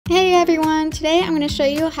everyone! Today I'm going to show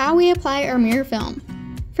you how we apply our mirror film.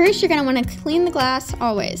 First, you're going to want to clean the glass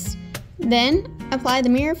always. Then, apply the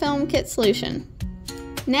mirror film kit solution.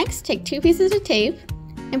 Next, take 2 pieces of tape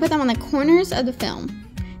and put them on the corners of the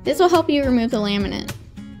film. This will help you remove the laminate.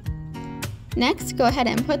 Next, go ahead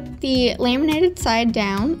and put the laminated side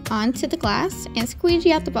down onto the glass and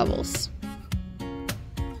squeegee out the bubbles.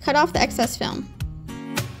 Cut off the excess film.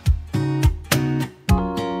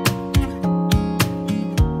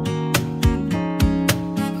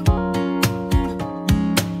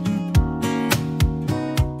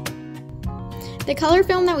 The color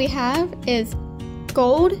film that we have is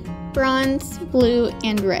gold, bronze, blue,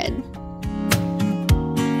 and red.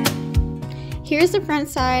 Here's the front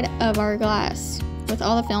side of our glass with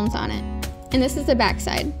all the films on it. And this is the back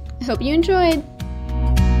side. I hope you enjoyed!